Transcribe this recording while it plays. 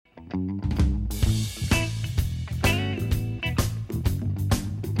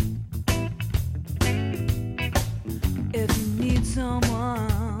I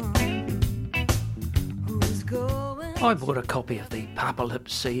bought a copy of the Papa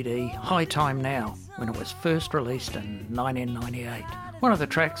Lips CD, High Time Now, when it was first released in 1998. One of the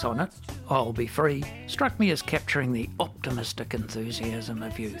tracks on it, I'll Be Free, struck me as capturing the optimistic enthusiasm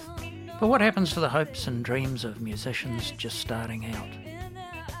of youth. But what happens to the hopes and dreams of musicians just starting out?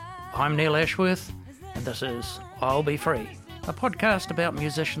 I'm Neil Ashworth, and this is I'll Be Free, a podcast about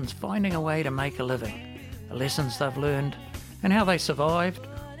musicians finding a way to make a living, the lessons they've learned, and how they survived,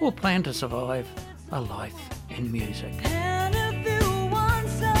 or plan to survive, a life in music.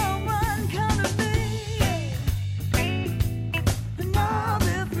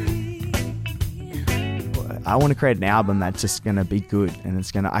 I want to create an album that's just going to be good, and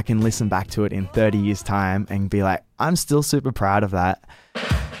I can listen back to it in 30 years time and be like, I'm still super proud of that.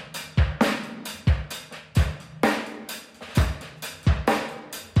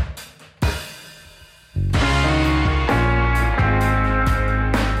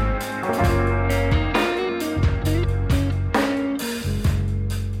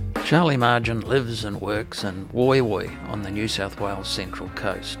 Charlie Margin lives and works in Woy Woy on the New South Wales Central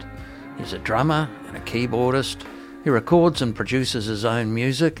Coast. He's a drummer and a keyboardist. He records and produces his own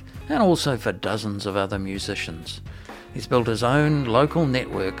music and also for dozens of other musicians. He's built his own local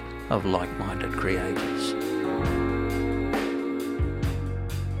network of like-minded creators.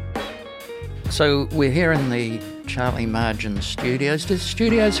 So we're here in the Charlie Margin Studios. Does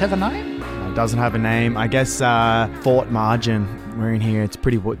studios have a name? It doesn't have a name. I guess Fort Margin. We're in here. It's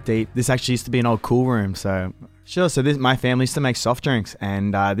pretty deep. This actually used to be an old cool room. So my family used to make soft drinks,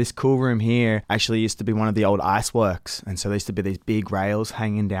 and this cool room here actually used to be one of the old ice works. And so there used to be these big rails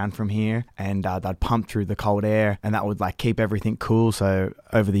hanging down from here, and they'd pump through the cold air, and that would keep everything cool. So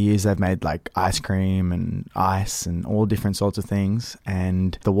over the years, they've made ice cream and ice and all different sorts of things.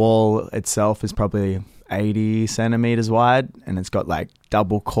 And the wall itself is probably 80 centimeters wide, and it's got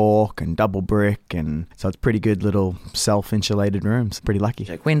double cork and double brick, and so it's pretty good little self-insulated rooms. Pretty lucky.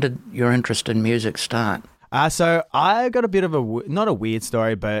 When did your interest in music start? So I got a bit of not a weird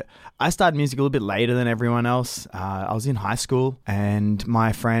story, but I started music a little bit later than everyone else. I was in high school, and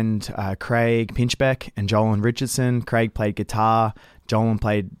my friend Craig Pinchbeck and Jolan Richardson, Craig played guitar, Jolan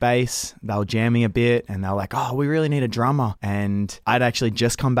played bass. They were jamming a bit, and they were like, oh, we really need a drummer. And I'd actually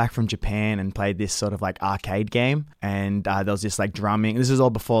just come back from Japan and played this sort of arcade game. And there was this drumming. This is all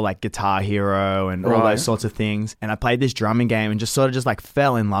before Guitar Hero and all those sorts of things. And I played this drumming game and just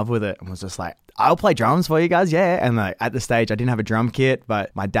fell in love with it, and was just like, I'll play drums for you guys, yeah. And at the stage, I didn't have a drum kit,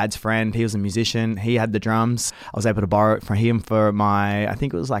 but my dad's friend, he was a musician, he had the drums. I was able to borrow it from him for my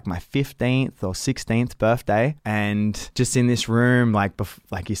 15th or 16th birthday. And just in this room, like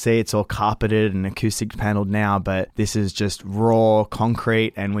you see, it's all carpeted and acoustic paneled now, but this is just raw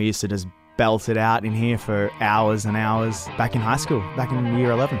concrete, and we used to just belt it out in here for hours and hours back in high school, back in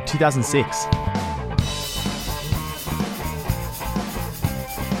year 11, 2006.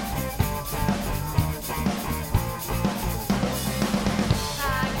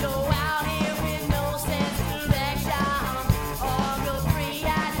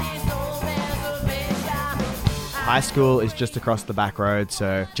 High school is just across the back road,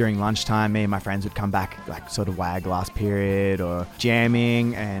 so during lunchtime, me and my friends would come back, sort of wag last period or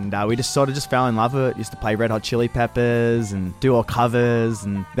jamming, and we just fell in love with it. Used to play Red Hot Chili Peppers and do all covers,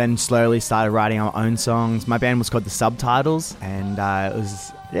 and then slowly started writing our own songs. My band was called The Subtitles, and it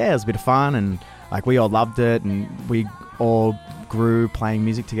was a bit of fun, and we all loved it, and we all grew playing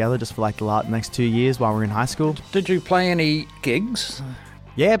music together just for the next 2 years while we were in high school. Did you play any gigs?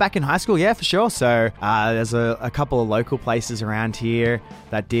 Yeah, back in high school, yeah, for sure. So there's a couple of local places around here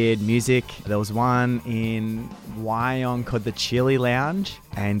that did music. There was one in Wyong called the Chili Lounge,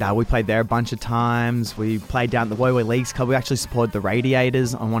 and we played there a bunch of times. We played down at the Woy Woy Leagues Club. We actually supported the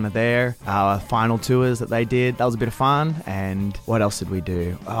Radiators on one of their final tours that they did. That was a bit of fun. And what else did we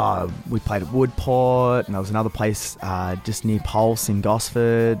do? We played at Woodport, and there was another place just near Pulse in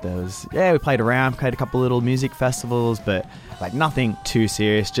Gosford. We played around, played a couple little music festivals, but nothing too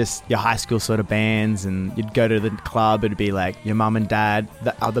serious, just your high school sort of bands. And you'd go to the club, it'd be your mum and dad,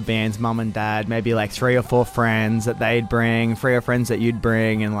 the other band's mum and dad, maybe 3 or 4 friends that they'd bring, 3 or friends that you'd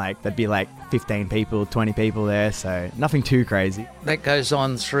bring, and there'd be 15 people, 20 people there, so nothing too crazy. That goes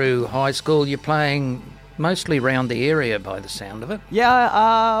on through high school. You're playing Mostly round the area by the sound of it.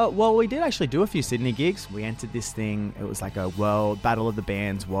 Yeah, well, we did actually do a few Sydney gigs. We entered this thing, it was like a world Battle of the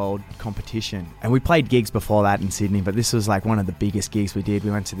Bands world competition. And we played gigs before that in Sydney, but this was like one of the biggest gigs we did.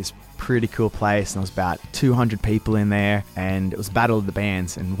 We went to this pretty cool place and there was about 200 people in there and it was Battle of the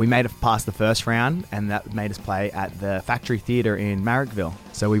Bands. And we made it past the first round and that made us play at the Factory Theatre in Marrickville.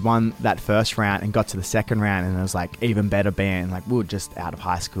 So we won that first round and got to the second round and it was like even better band. Like we were just out of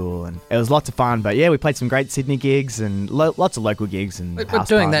high school and it was lots of fun. But yeah, we played some great Sydney gigs and lots of local gigs. And But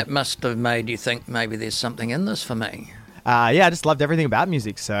doing that must have made you think maybe there's something in this for me. Yeah, I just loved everything about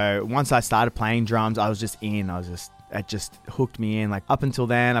music. So once I started playing drums, I was just in. It just hooked me in. Like up until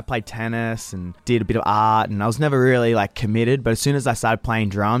then, I played tennis and did a bit of art and I was never really like committed. But as soon as I started playing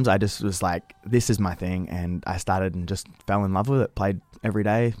drums, I just was like, this is my thing. And I started and just fell in love with it. Played every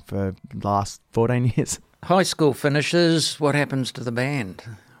day for the last 14 years. High school finishes, what happens to the band?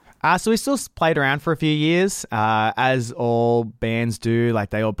 So we still played around for a few years, as all bands do. Like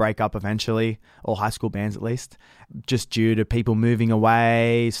they all break up eventually, all high school bands at least, just due to people moving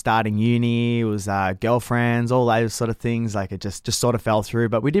away, starting uni, it was girlfriends, all those sort of things. Like it just sort of fell through.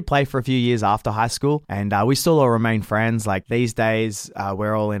 But we did play for a few years after high school and we still all remain friends. Like these days,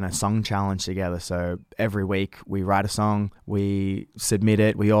 we're all in a song challenge together. So every week we write a song, we submit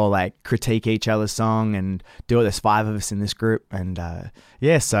it, we all like critique each other's song and do it. There's 5 of us in this group and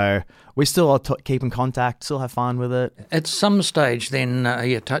yeah, so we still all keep in contact, still have fun with it. At some stage then,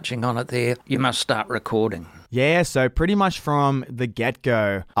 you're touching on it there, you must start recording. Yeah, so pretty much from the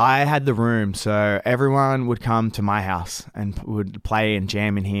get-go, I had the room, so everyone would come to my house and would play and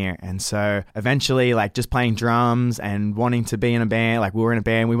jam in here. And so eventually, like just playing drums and wanting to be in a band, like we were in a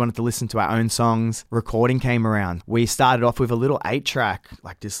band, we wanted to listen to our own songs. Recording came around. We started off with a little 8-track,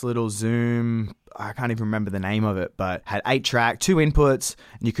 like this little Zoom, I can't even remember the name of it, but had 8-track, 2 inputs,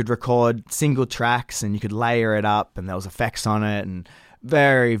 and you could record single tracks and you could layer it up and there was effects on it and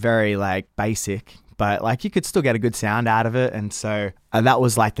very, very like basic. But like you could still get a good sound out of it. And so that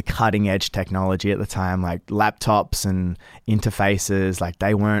was like the cutting edge technology at the time, like laptops and interfaces, like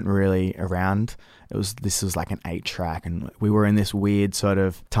they weren't really around. This was like an 8-track and we were in this weird sort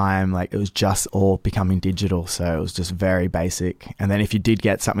of time, like it was just all becoming digital. So it was just very basic. And then if you did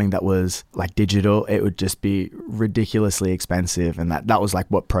get something that was like digital, it would just be ridiculously expensive. And that was like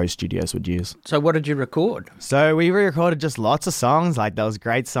what pro studios would use. So what did you record? So we recorded just lots of songs, like those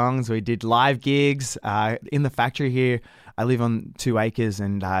great songs. We did live gigs in the factory here. I live on 2 acres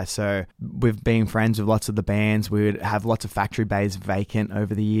and so we've been friends with lots of the bands. We would have lots of factory bays vacant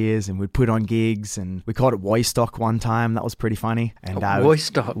over the years and we'd put on gigs and we called it Woystock one time. That was pretty funny. And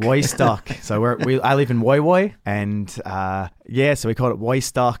Woystock. Woystock. So I live in Woy Woy and yeah, so we called it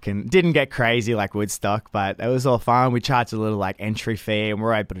Woystock and didn't get crazy like Woodstock, but it was all fun. We charged a little like entry fee and we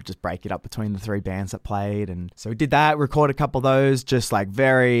were able to just break it up between the 3 bands that played. And so we did that, recorded a couple of those, just like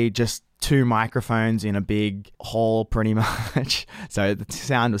just 2 microphones in a big hall pretty much. So the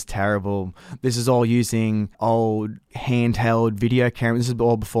sound was terrible. This is all using old handheld video cameras. This is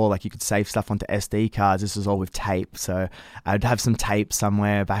all before like you could save stuff onto SD cards. This is all with tape. So I'd have some tape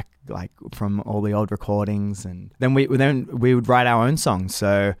somewhere back like from all the old recordings and then we would write our own songs.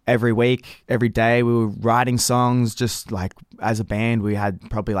 So every week, every day we were writing songs. Just like as a band we had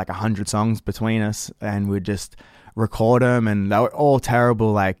probably like 100 songs between us and we'd just record them and they were all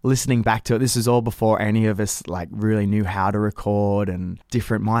terrible. Like listening back to it, this is all before any of us like really knew how to record and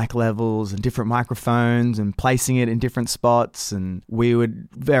different mic levels and different microphones and placing it in different spots, and we were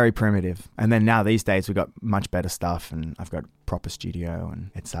very primitive. And then now these days we've got much better stuff and I've got proper studio and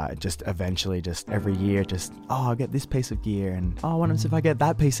it's just eventually just every year I'll get this piece of gear and I wonder if I get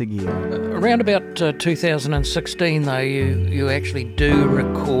that piece of gear. Around about 2016 though, you actually do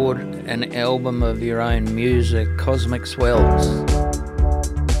record an album of your own music, Cosmic Swells.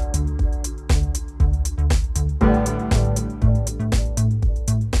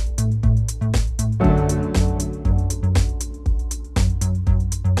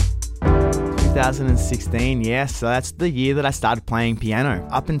 2016, yes. So that's the year that I started playing piano.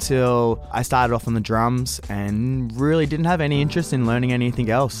 Up until I started off on the drums and really didn't have any interest in learning anything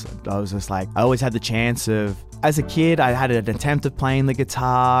else. I was just like, I always had the chance of, as a kid, I had an attempt of playing the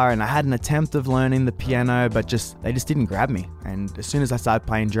guitar and I had an attempt of learning the piano, but they just didn't grab me. And as soon as I started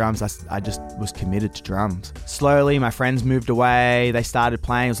playing drums, I just was committed to drums. Slowly, my friends moved away. They started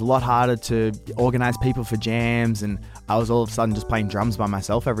playing. It was a lot harder to organize people for jams, and I was all of a sudden just playing drums by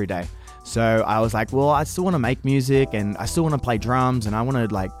myself every day. So I was like, well, I still want to make music and I still want to play drums and I want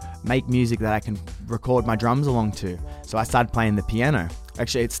to like make music that I can record my drums along to. So I started playing the piano.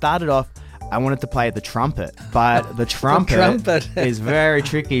 Actually, it started off, I wanted to play the trumpet, but the trumpet is very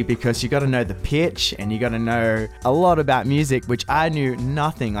tricky because you got to know the pitch and you got to know a lot about music, which I knew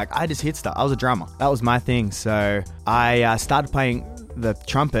nothing. Like, I just hit stuff. I was a drummer. That was my thing. So I started playing the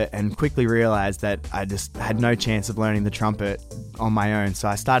trumpet and quickly realized that I just had no chance of learning the trumpet on my own. So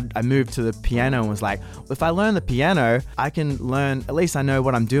I moved to the piano and was like, well, if I learn the piano, I can learn, at least I know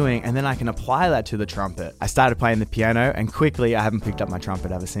what I'm doing, and then I can apply that to the trumpet. I started playing the piano, and quickly I haven't picked up my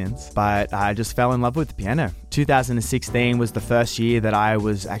trumpet ever since, but I just fell in love with the piano. 2016 was the first year that I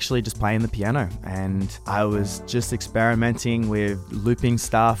was actually just playing the piano, and I was just experimenting with looping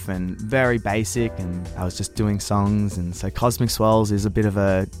stuff and very basic, and I was just doing songs. And so Cosmic Swells is a bit of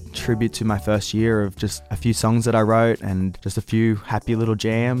a tribute to my first year of just a few songs that I wrote and just a few happy little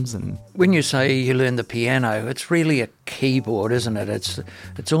jams. And when you say you learn the piano, it's really a keyboard, isn't it?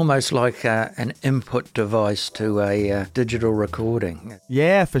 It's almost like an input device to a digital recording.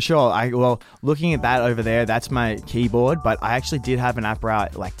 Yeah, for sure. Well, looking at that over there, that's my keyboard, but I actually did have an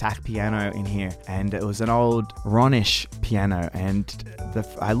Apparat like TAC piano in here, and it was an old Ronish piano, and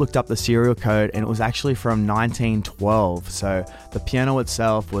I looked up the serial code, and it was actually from 1912. So the piano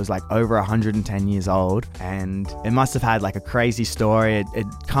itself was like over 110 years old, and it must have had like a crazy story.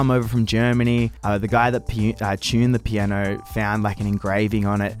 It'd come over from Germany. The guy that tuned the piano found like an engraving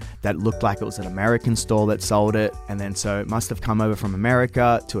on it that looked like it was an American store that sold it, and then so it must have come over from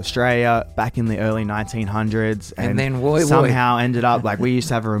America to Australia back in the early 1900s, and then somehow ended up like, we used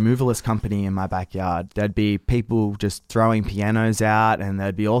to have a removalist company in my backyard. There'd be people just throwing pianos out, and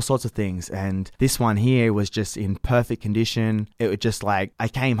there'd be all sorts of things, and this one here was just in perfect condition. It was just like, I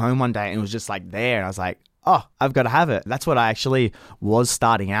came home one day and it was just like there, and I was like, oh, I've got to have it. That's what I actually was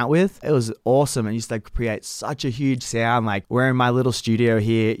starting out with. It was awesome. It used to create such a huge sound. Like, we're in my little studio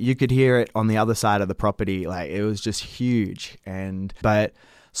here. You could hear it on the other side of the property. Like, it was just huge. But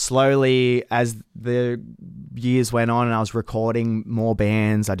slowly, as the years went on and I was recording more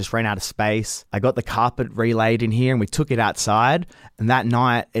bands, I just ran out of space. I got the carpet relaid in here and we took it outside. And that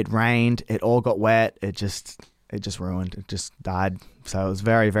night it rained. It all got wet. It just ruined. It just died. So it was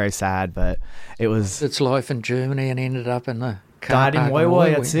very, very sad, but it was... It's life in Germany and ended up in the died in Woy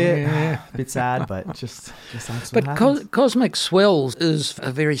Woy, that's it. Yeah. A bit sad, but just that's what happens. But Cosmic Swells is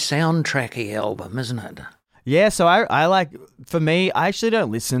a very soundtracky album, isn't it? Yeah, so I like, for me, I actually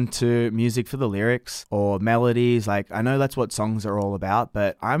don't listen to music for the lyrics or melodies. Like, I know that's what songs are all about,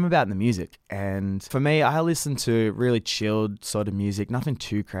 but I'm about the music. And for me, I listen to really chilled sort of music, nothing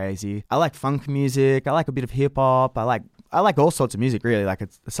too crazy. I like funk music. I like a bit of hip hop. I like all sorts of music, really. Like,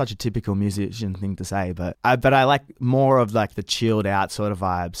 it's such a typical musician thing to say, but I like more of like the chilled out sort of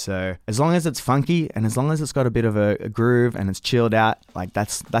vibe. So as long as it's funky and as long as it's got a bit of a groove and it's chilled out, like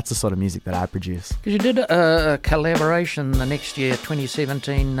that's the sort of music that I produce. Because you did a collaboration the next year,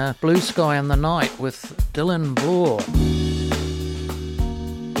 2017, Blue Sky in the Night with Dylan Bloor.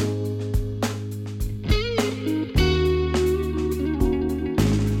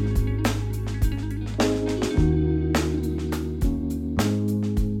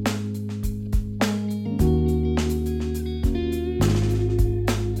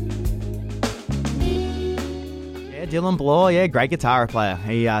 Dylan Bloor, great guitar player.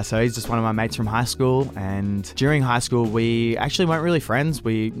 He's just one of my mates from high school, and during high school we actually weren't really friends.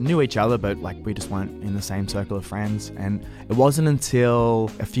 We knew each other, but like we just weren't in the same circle of friends. And it wasn't until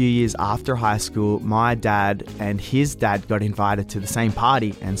a few years after high school, my dad and his dad got invited to the same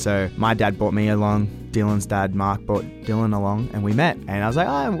party, and so my dad brought me along. Dylan's dad, Mark, brought Dylan along, and we met. And I was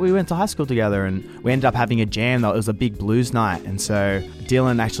like, we went to high school together, and we ended up having a jam. Though it was a big blues night, and so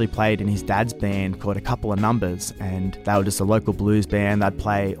Dylan actually played in his dad's band called A Couple of Numbers, and they were just a local blues band. They'd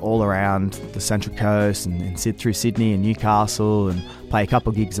play all around the Central Coast and sit through Sydney and Newcastle and play a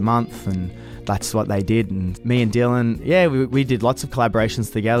couple gigs a month, and that's what they did. And me and Dylan, we did lots of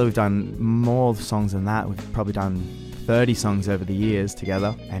collaborations together. We've done more songs than that. We've probably done 30 songs over the years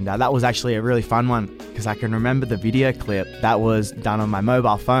together, and that was actually a really fun one because I can remember the video clip that was done on my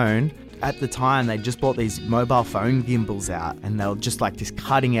mobile phone. At the time, they just bought these mobile phone gimbals out, and they were just like this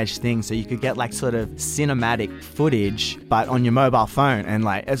cutting edge thing, so you could get like sort of cinematic footage but on your mobile phone. And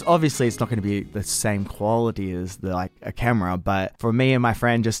like, it's not going to be the same quality as a camera, but for me and my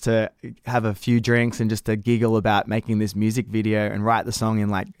friend just to have a few drinks and just to giggle about making this music video and write the song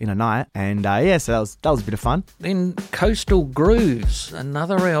in a night. And so that was a bit of fun. Then Coastal Grooves,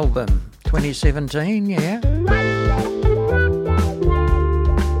 another album, 2017.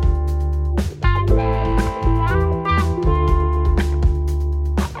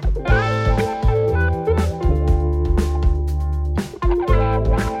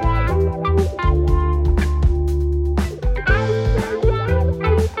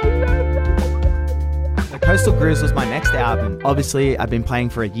 Coastal Grooves was my next album. Obviously, I've been playing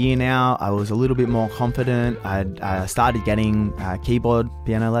for a year now. I was a little bit more confident. I started getting keyboard,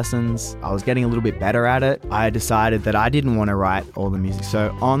 piano lessons. I was getting a little bit better at it. I decided that I didn't want to write all the music. So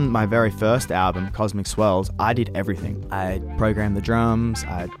on my very first album, Cosmic Swells, I did everything. I programmed the drums,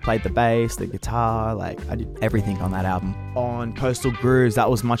 I played the bass, the guitar, I did everything on that album. On Coastal Grooves, that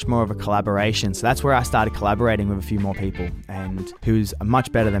was much more of a collaboration. So that's where I started collaborating with a few more people and who's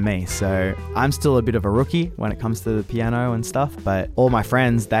much better than me. So I'm still a bit of a rookie when it comes to the piano and stuff, but all my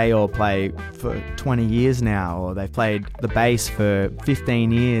friends, they all play for 20 years now, or they've played the bass for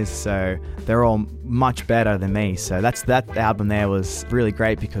 15 years. So they're all much better than me. So that album there was really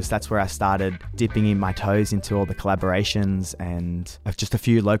great because that's where I started dipping in my toes into all the collaborations and just a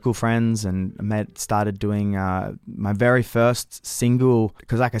few local friends, and started doing my very first single,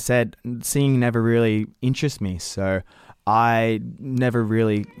 because like I said, singing never really interested me. So I never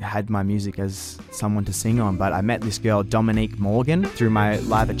really had my music as someone to sing on, but I met this girl, Dominique Morgan, through my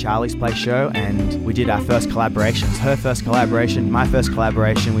Live at Charlie's Place show, and we did our first collaborations. Her first collaboration, my first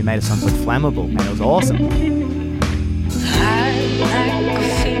collaboration, we made a song called Flammable, and it was awesome. I like a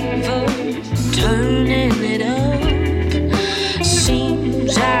fever, turning it up.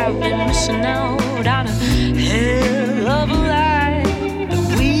 Seems I've been missing out on a hell of a lot,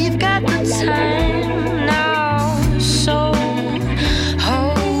 but we've got the time now, so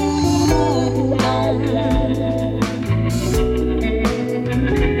hold on.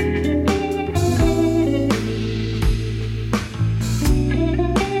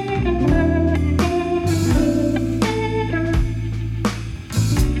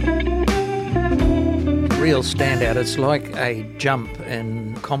 Real standout. It's like a jump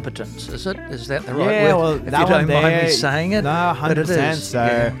in competence, is it? Is that the right word? Yeah, well, if that you don't one mind there, me saying it. No, 100%. But it is. So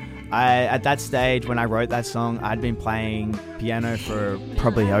yeah. at that stage when I wrote that song, I'd been playing piano for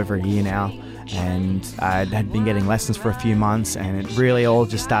probably over a year now, and I had been getting lessons for a few months, and it really all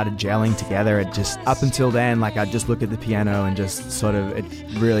just started gelling together. It just, up until then, I'd just look at the piano and just sort of, it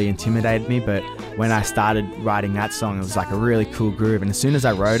really intimidated me, but when I started writing that song, it was a really cool groove, and as soon as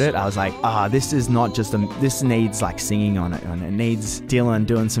I wrote it, I was like, this is not just this needs singing on it, and it needs Dylan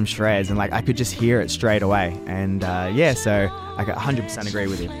doing some shreds, and I could just hear it straight away, and so I 100% agree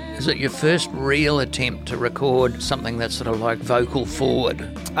with you. Is it your first real attempt to record something that's sort of vocal forward?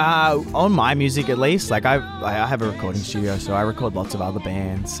 On my music, at least, I have a recording studio, so I record lots of other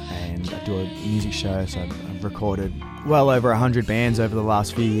bands, and I do a music show, so I've recorded well over 100 bands over the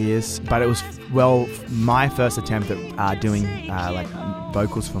last few years, but it was my first attempt at doing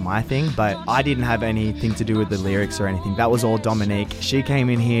vocals for my thing, but I didn't have anything to do with the lyrics or anything. That was all Dominique. She came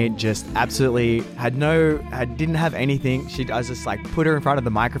in here, just absolutely didn't have anything. I was just put her in front of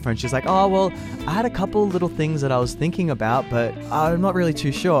the microphone. She's like, oh, well, I had a couple little things that I was thinking about, but I'm not really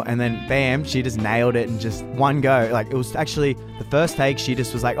too sure. And then bam, she just nailed it in just one go. It was actually the first take. She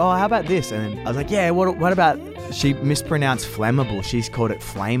just was like, oh, how about this? And then I was like, yeah, what about, she mispronounced flammable. She's called it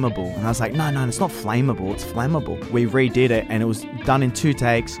flammable. And I was like, no, it's not flammable, it's flammable. We redid it, and it was done in 2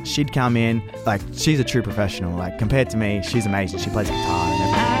 takes. She'd come in, she's a true professional. Compared to me, she's amazing. She plays guitar and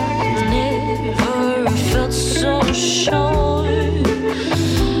everything. I never felt so sure.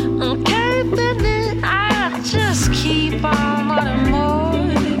 I just keep on wanting more.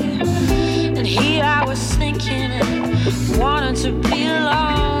 And here I was thinking and wanting to be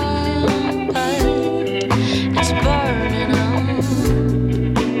alone, but it's burning out.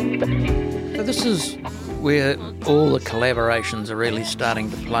 So this is where all the collaborations are really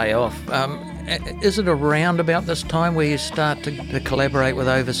starting to play off. Is it around about this time where you start to collaborate with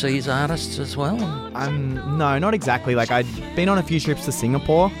overseas artists as well? No, not exactly. I'd been on a few trips to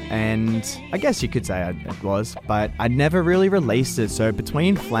Singapore, and I guess you could say it was, but I'd never really released it. So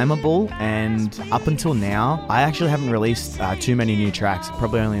between Flammable and up until now, I actually haven't released too many new tracks,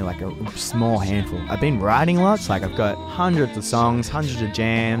 probably only a small handful. I've been writing lots, I've got hundreds of songs, hundreds of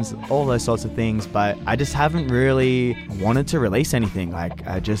jams, all those sorts of things, but I just haven't really wanted to release anything.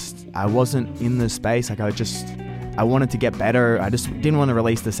 I wasn't in the space. I wanted to get better. I just didn't want to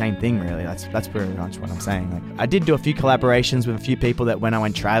release the same thing, really. That's pretty much what I'm saying. I did do a few collaborations with a few people that when I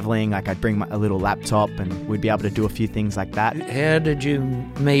went traveling, I'd bring a little laptop and we'd be able to do a few things like that. How did you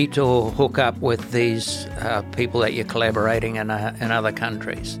meet or hook up with these people that you're collaborating in other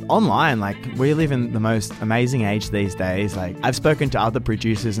countries? Online. We live in the most amazing age these days. I've spoken to other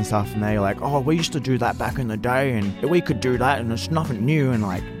producers and stuff, and they're like, oh, we used to do that back in the day, and we could do that, and it's nothing new,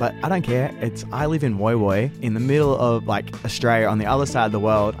 but I don't care. I live in Woy Woy, in the middle middle of like Australia on the other side of the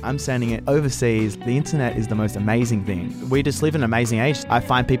world. I'm sending it overseas. The internet is the most amazing thing. We just live in an amazing age. I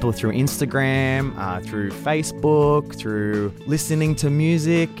find people through Instagram, through Facebook, through listening to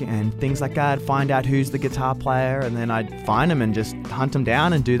music and things like that, find out who's the guitar player, and then I'd find them and just hunt them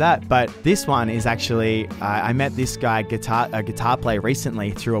down and do that. But this one is actually, I met this guy, a guitar player recently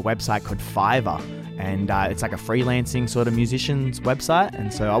through a website called Fiverr. And it's like a freelancing sort of musician's website.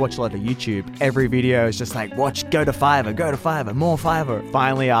 And so I watch a lot of YouTube. Every video is just like, go to Fiverr, more Fiverr.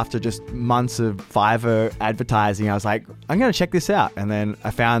 Finally, after just months of Fiverr advertising, I was like, I'm going to check this out. And then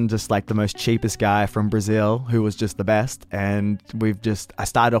I found just like the most cheapest guy from Brazil who was just the best. And I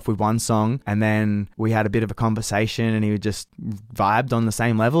started off with one song, and then we had a bit of a conversation, and he just vibed on the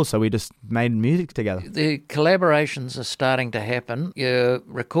same level. So we just made music together. The collaborations are starting to happen. You're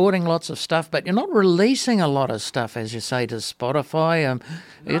recording lots of stuff, but you're not releasing a lot of stuff, as you say, to Spotify.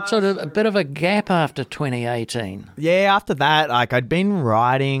 It's sort of a bit of a gap after 2018. Yeah, after that, like I'd been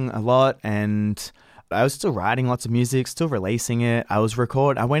writing a lot, and I was still writing lots of music, still releasing it. I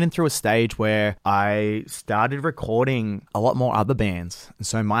went in through a stage where I started recording a lot more other bands. And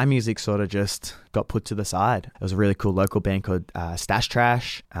so my music sort of just got put to the side. It was a really cool local band called Stash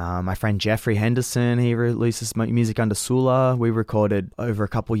Trash. My friend Jeffrey Henderson, he releases music under Sula. We recorded over a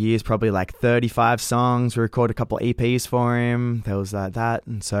couple years, probably like 35 songs. We recorded a couple EPs for him. There was that.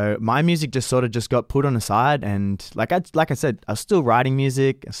 And so my music just sort of just got put on the side. And like I said, I was still writing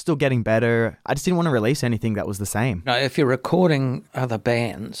music, I was still getting better. I just didn't want to release anything that was the same. Now, if you're recording other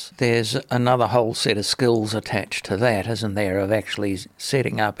bands, there's another whole set of skills attached to that, isn't there, of actually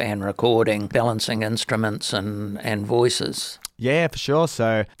setting up and recording, balancing instruments and voices. Yeah, for sure.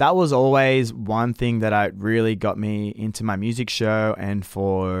 So that was always one thing that really got me into my music show and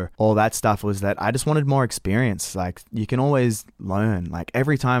for all that stuff, was that I just wanted more experience. Like, you can always learn. Like,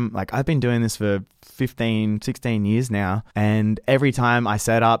 every time, like, I've been doing this for 15, 16 years now, and every time I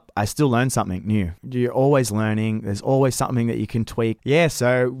set up, I still learn something new. You're always learning. There's always something that you can tweak. Yeah,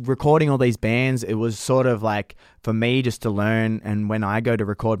 so recording all these bands, it was sort of like for me just to learn, and when I go to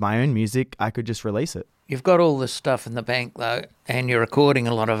record my own music, I could just release it. You've got all this stuff in the bank, though, and you're recording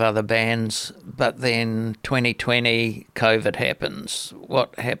a lot of other bands, but then 2020, COVID happens.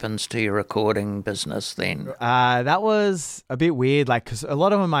 What happens to your recording business then? That was a bit weird, like, because a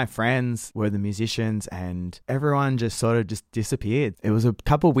lot of my friends were the musicians, and everyone just sort of just disappeared. It was a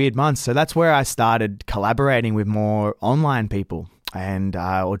couple weird months, so that's where I started collaborating with more online people. And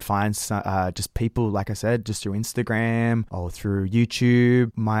I would find just people, like I said, just through Instagram or through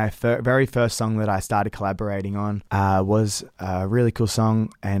YouTube. My very first song that I started collaborating on was a really cool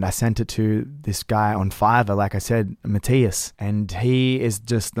song, and I sent it to this guy on Fiverr, like I said, Matthias. And he is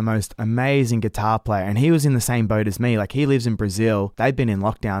just the most amazing guitar player, and he was in the same boat as me. Like, he lives in Brazil. They've been in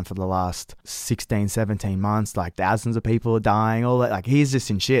lockdown for the last 16, 17 months. Like, thousands of people are dying, all that. Like, he's just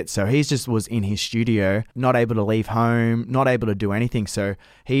in shit. So he just was in his studio, not able to leave home, not able to do anything. So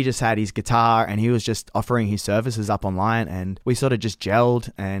he just had his guitar, and he was just offering his services up online, and we sort of just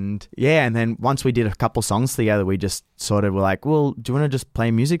gelled. And yeah, and then once we did a couple songs together, we just sort of were like, well, do you want to just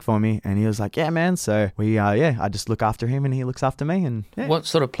play music for me? And he was like, yeah, man. So we I just look after him and he looks after me. And yeah. What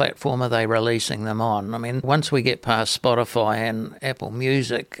sort of platform are they releasing them on? I mean, once we get past Spotify and Apple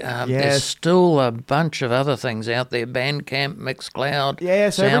Music, there's still a bunch of other things out there. Bandcamp, Mixcloud, yeah,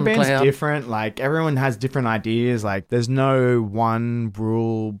 so every band's SoundCloud. different. Like, everyone has different ideas. Like, there's no one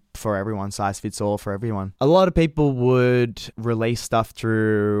rule for everyone, size fits all for everyone. A lot of people would release stuff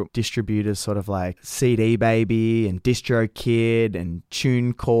through distributors, sort of like CD Baby and DistroKid and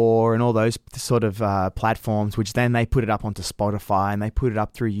TuneCore and all those sort of platforms, which then they put it up onto Spotify and they put it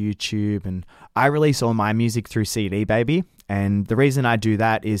up through YouTube. And I release all my music through CD Baby. And the reason I do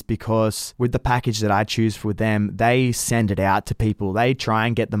that is because with the package that I choose for them, they send it out to people. They try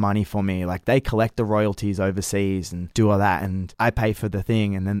and get the money for me. Like, they collect the royalties overseas and do all that. And I pay for the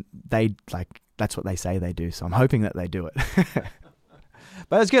thing. And then that's what they say they do. So I'm hoping that they do it.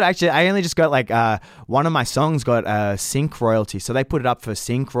 But it's good. Actually, I only just got one of my songs got sync royalty. So they put it up for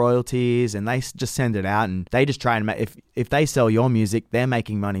sync royalties, and they just send it out, and they just try and make, if they sell your music, they're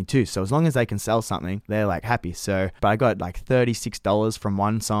making money too. So as long as they can sell something, they're like happy. So, but I got like $36 from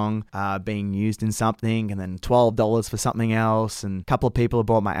one song being used in something, and then $12 for something else, and a couple of people have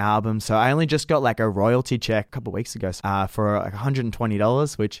bought my album. So I only just got like a royalty check a couple of weeks ago for like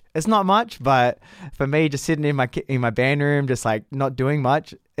 $120, which is not much, but for me, just sitting in my band room, just like not doing much,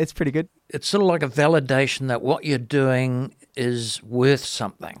 it's pretty good. It's sort of like a validation that what you're doing is worth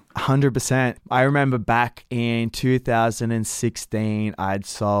something. 100%. I remember back in 2016, I'd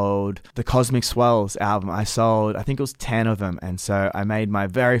sold the Cosmic Swells album. I think it was 10 of them. And so I made my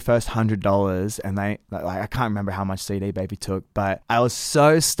very first $100, and I can't remember how much CD Baby took, but I was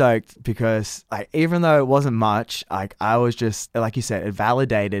so stoked because even though it wasn't much, I was just, like you said, it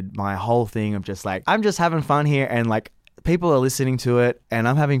validated my whole thing of just I'm just having fun here, and people are listening to it, and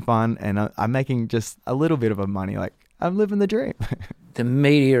I'm having fun, and I'm making just a little bit of money. I'm living the dream. The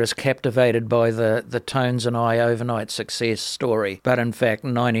media is captivated by the Tones and I overnight success story, but in fact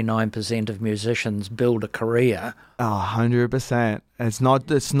 99% of musicians build a career. 100%. It's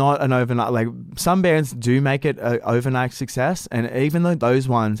not an overnight, some bands do make it an overnight success, and even though those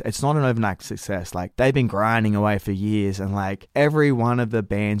ones, it's not an overnight success. They've been grinding away for years, and every one of the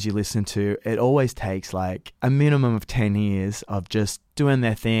bands you listen to, it always takes a minimum of 10 years of just doing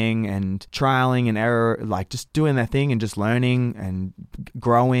their thing and trialing and error, just doing their thing and just learning and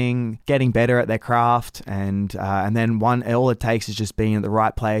growing, getting better at their craft, and then all it takes is just being at the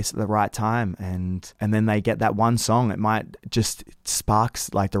right place at the right time, and then they get that one song. It might just sparks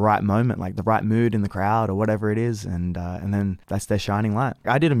the right moment, the right mood in the crowd or whatever it is, and then that's their shining light.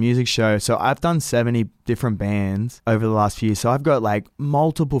 I did a music show, so I've done 70 different bands over the last few years. So I've got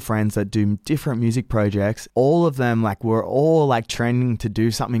multiple friends that do different music projects. All of them were all trending to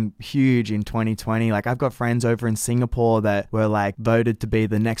do something huge in 2020. I've got friends over in Singapore that were voted to be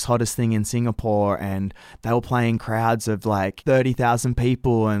the next hottest thing in Singapore, and they were playing crowds of 30,000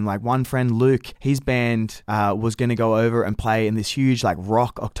 people. And one friend, Luke, his band was going to go over and play in this huge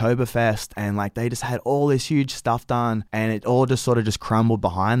rock Oktoberfest, and they just had all this huge stuff done, and it all just sort of just crumbled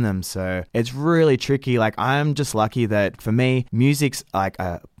behind them. So it's really tricky. I'm just lucky that for me, music's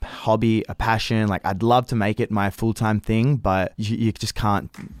a hobby, a passion. I'd love to make it my full-time thing, but you just can't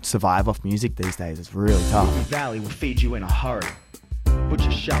survive off music these days. It's really tough. Valley will feed you in a hurry.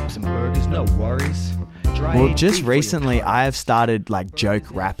 Butcher shops and burgers, no worries. Well, just recently I have started joke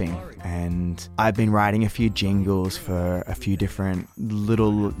rapping, and I've been writing a few jingles for a few different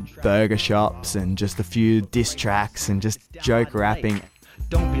little burger shops and just a few diss tracks and just joke rapping.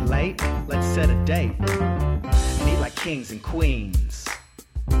 Don't be late, let's set a date. And eat like kings and queens.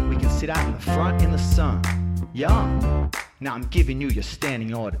 We can sit out in the front in the sun. Young. Now I'm giving you your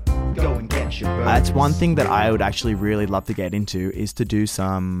standing order. Go and get your burgers. That's one thing that I would actually really love to get into, is to do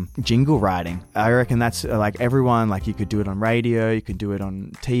some jingle writing. I reckon that's everyone, you could do it on radio, you could do it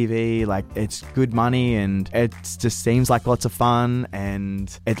on TV. It's good money, and it just seems like lots of fun.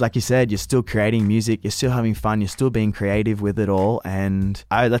 And it, like you said, you're still creating music, you're still having fun, you're still being creative with it all. And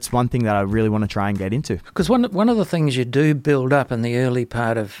that's one thing that I really want to try and get into. Because one of the things you do build up in the early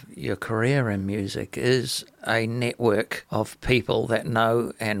part of your career in music is a network of people that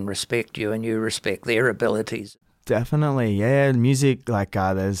know and respect you, and you respect their abilities. Definitely, yeah. Music,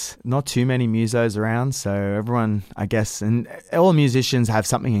 there's not too many musos around, so everyone, I guess, and all musicians have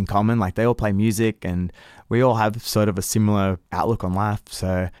something in common. They all play music, and we all have sort of a similar outlook on life.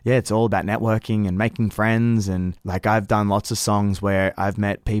 So yeah, it's all about networking and making friends. And I've done lots of songs where I've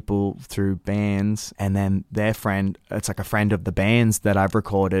met people through bands, and then their friend, it's a friend of the bands that I've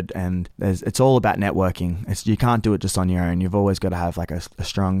recorded, and it's all about networking. You can't do it just on your own. You've always got to have a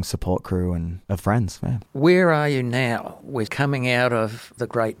strong support crew and of friends. Yeah. Where are you now? We're coming out of the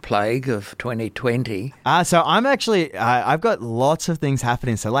Great Plague of 2020. So I'm actually, I've got lots of things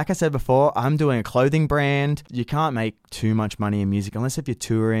happening. So like I said before, I'm doing a clothing brand. You can't make too much money in music unless if you're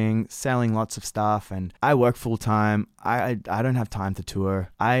touring, selling lots of stuff. And I work full time. I don't have time to tour.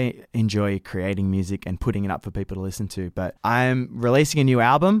 I enjoy creating music and putting it up for people to listen to. But I'm releasing a new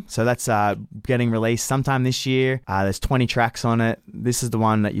album, so that's getting released sometime this year. There's 20 tracks on it. This is the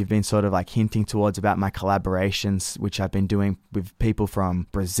one that you've been sort of hinting towards about my collaborations, which I've been doing with people from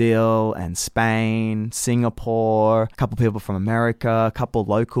Brazil and Spain, Singapore, a couple people from America, a couple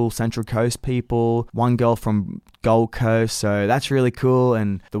local Central Coast people, one girl from Gold Coast. So that's really cool.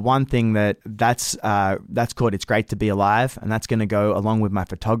 And the one thing that's called It's Great to Be Alive, and that's going to go along with my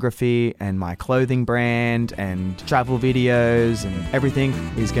photography and my clothing brand and travel videos, and everything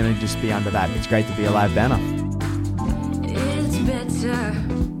is going to just be under that It's Great to Be Alive banner. It's better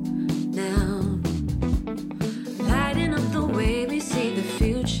now, lighting up the way we see the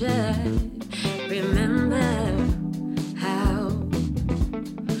future. Remember how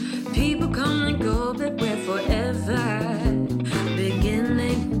people come and go, but we're forever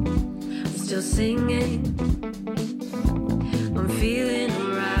beginning, still singing. I'm feeling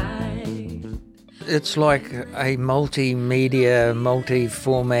right. It's like a multimedia,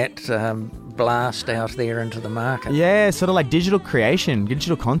 multi-format blast out there into the market. Yeah, sort of like digital creation,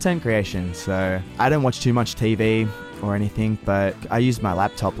 digital content creation. So I don't watch too much TV. or anything, but I use my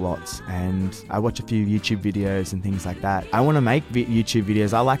laptop lots and I watch a few YouTube videos and things like that. I want to make YouTube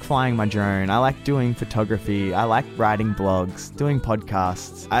videos. I like flying my drone. I like doing photography. I like writing blogs, doing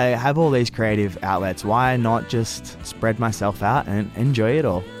podcasts. I have all these creative outlets. Why not just spread myself out and enjoy it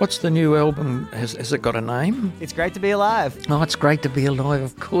all? What's the new album? Has it got a name? It's great to be alive. Oh, it's great to be alive.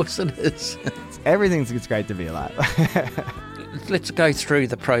 Of course it is. It's great to be alive. Let's go through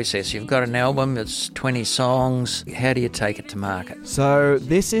the process. You've got an album, it's 20 songs. How do you take it to market? So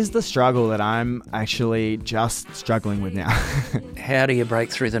this is the struggle that I'm actually just struggling with now. How do you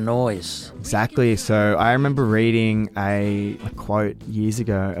break through the noise? Exactly. So I remember reading a quote years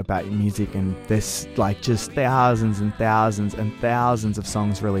ago about music, and there's like just thousands and thousands and thousands of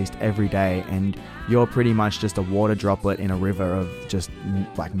songs released every day, and you're pretty much just a water droplet in a river of just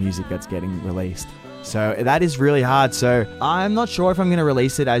like music that's getting released. So that is really hard. So I'm not sure if I'm going to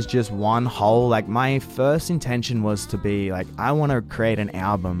release it as just one whole. Like my first intention was to be like, I want to create an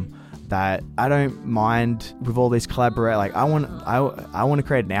album that I don't mind with all these collaborate. Like I want to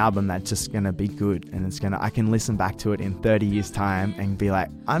create an album that's just gonna be good, and I can listen back to it in 30 years time and be like,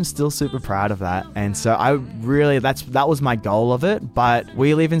 I'm still super proud of that. And so that was my goal of it. But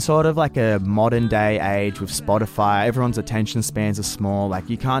we live in sort of like a modern day age with Spotify. Everyone's attention spans are small. Like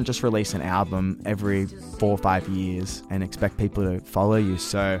you can't just release an album every 4 or 5 years and expect people to follow you.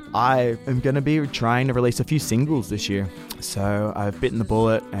 So I am gonna be trying to release a few singles this year. So I've bitten the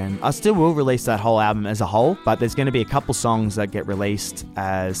bullet, and I still will release that whole album as a whole, but there's going to be a couple songs that get released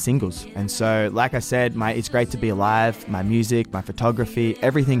as singles. And so, like I said, It's Great to Be Alive, my music, my photography,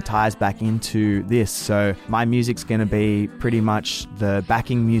 everything ties back into this. So my music's going to be pretty much the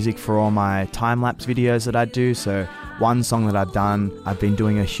backing music for all my time-lapse videos that I do. So one song that I've been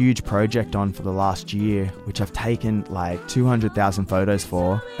doing a huge project on for the last year, which I've taken like 200,000 photos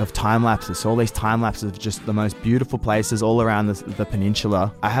of time lapses. So all these time lapses of just the most beautiful places all around the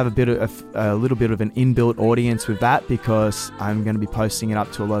peninsula. I have a little bit of an inbuilt audience with that because I'm going to be posting it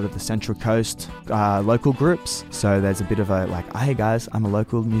up to a lot of the Central Coast local groups. So there's a bit of a like, hey guys, I'm a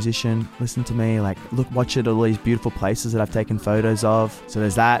local musician. Listen to me. Like, watch it, all these beautiful places that I've taken photos of. So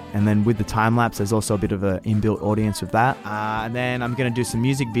there's that. And then with the time lapse, there's also a bit of an inbuilt audience with that. And then I'm going to do some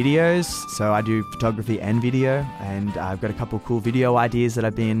music videos. So I do photography and video, and I've got a couple of cool video ideas that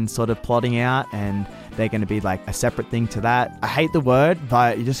I've been sort of plotting out, and they're going to be like a separate thing to that. I hate the word,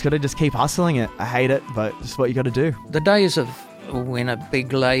 but you just got to just keep hustling it. I hate it, but it's what you got to do. The days of when a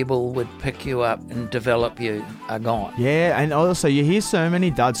big label would pick you up and develop you are gone. Yeah, and also you hear so many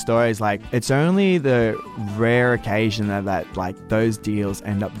dud stories. Like, it's only the rare occasion that like those deals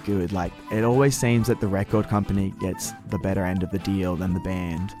end up good. Like, it always seems that the record company gets the better end of the deal than the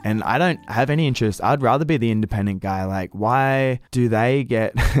band. And I don't have any interest. I'd rather be the independent guy. Like, why do they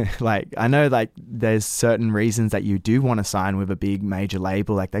get like, I know like there's certain reasons that you do want to sign with a big major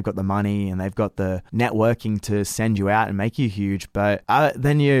label. Like, they've got the money and they've got the networking to send you out and make you huge. But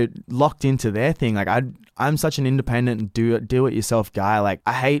then you're locked into their thing. Like, I'm such an independent do-it-yourself guy. Like,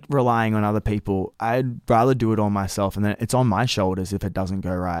 I hate relying on other people. I'd rather do it all myself, and then it's on my shoulders if it doesn't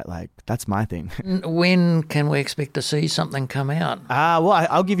go right. Like, that's my thing. When can we expect to see something come out? Well,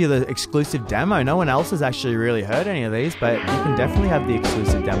 I'll give you the exclusive demo. No one else has actually really heard any of these, but you can definitely have the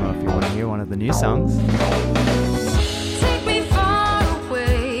exclusive demo if you want to hear one of the new songs. Take me far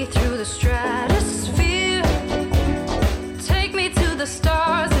away through the stratosphere. Take me to the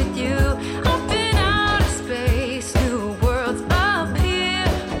stars with you. Up in outer space, new worlds appear.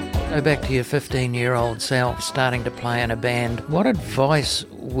 Go back to your 15-year-old self starting to play in a band. What advice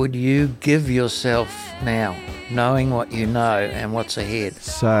would you give yourself now, knowing what you know and what's ahead?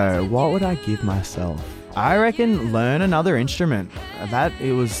 So, what would I give myself? I reckon learn another instrument.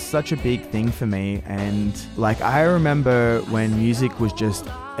 It was such a big thing for me, and like, I remember when music was just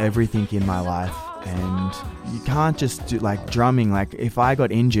everything in my life, and you can't just do like drumming. Like, if I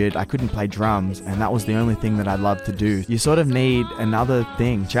got injured, I couldn't play drums, and that was the only thing that I loved to do. You sort of need another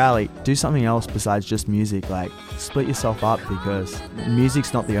thing. Charlie, do something else besides just music. Like, split yourself up, because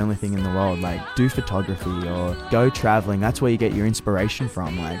music's not the only thing in the world. Like, do photography or go traveling. That's where you get your inspiration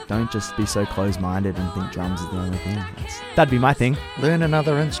from. Like, don't just be so closed-minded and think drums is the only thing. That'd be my thing. Learn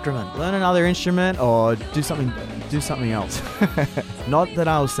another instrument. Learn another instrument, or do something else. Not that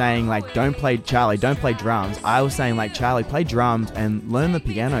I was saying like, don't play drums. I was saying like, Charlie, play drums and learn the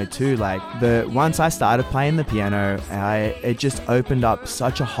piano too. Like, once I started playing the piano, it just opened up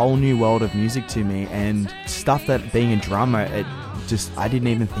such a whole new world of music to me, and stuff that being a drummer, it just I didn't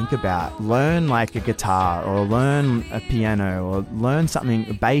even think about. Learn like a guitar or learn a piano or learn something,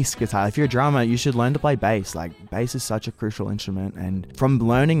 a bass guitar. If you're a drummer, you should learn to play bass. Like bass is such a crucial instrument, and from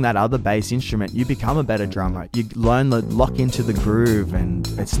learning that other bass instrument, you become a better drummer. You learn to lock into the groove, and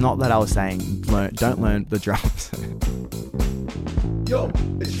it's not that I was saying don't learn the drums. Yo,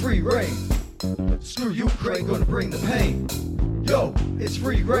 it's free reign. Screw you, Craig, gonna bring the pain. Yo, it's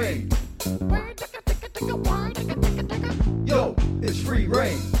free reign. Yo, it's free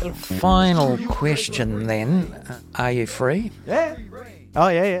reign. Final question then. Are you free? Yeah. Oh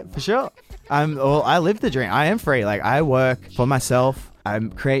yeah, for sure. I live the dream. I am free. Like I work for myself. I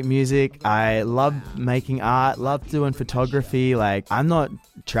create music. I love making art, love doing photography. Like I'm not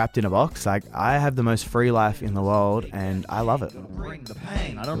trapped in a box. Like I have the most free life in the world and I love it. Bring the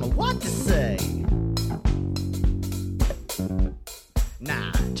pain. I don't know what to say.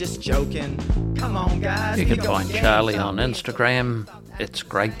 Nah, just joking. Come on, guys. You can find Charlie on Instagram. It's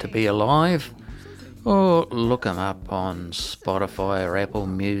great to be alive. Or look him up on Spotify or Apple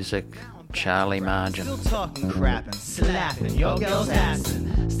Music. Charlie Margin. Still talking crap and slapping your girl's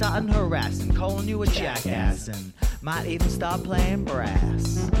assing, starting harassing, calling you a jackass, and might even start playing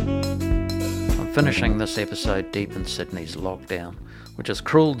brass. I'm finishing this episode deep in Sydney's lockdown, which has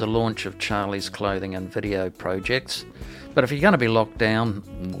cruelled the launch of Charlie's clothing and video projects. But if you're going to be locked down,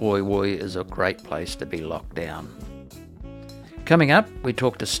 Woy Woy is a great place to be locked down. Coming up, we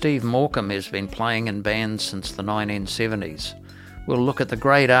talk to Steve Morecambe, who's been playing in bands since the 1970s. We'll look at the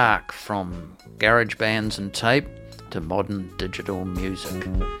great arc from garage bands and tape to modern digital music.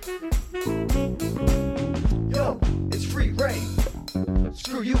 Yo, it's free reign.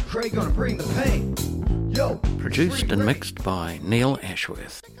 Screw you, Craig, gonna bring the pain. Yo, Produced and mixed by Neil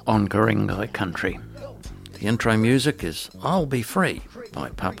Ashworth on Ku-ring-gai Country. The intro music is I'll Be Free by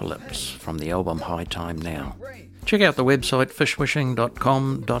Papa Lips from the album High Time Now. Check out the website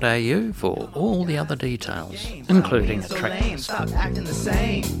fishwishing.com.au for all the other details, including a track list. Stop acting the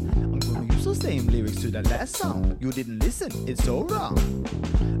same. I'm gonna use the same lyrics to that last song. You didn't listen, it's so wrong.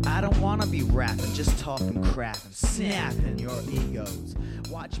 I don't wanna be rapping, just talking crap and snapping your egos.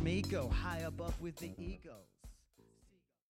 Watch me go high above with the egos.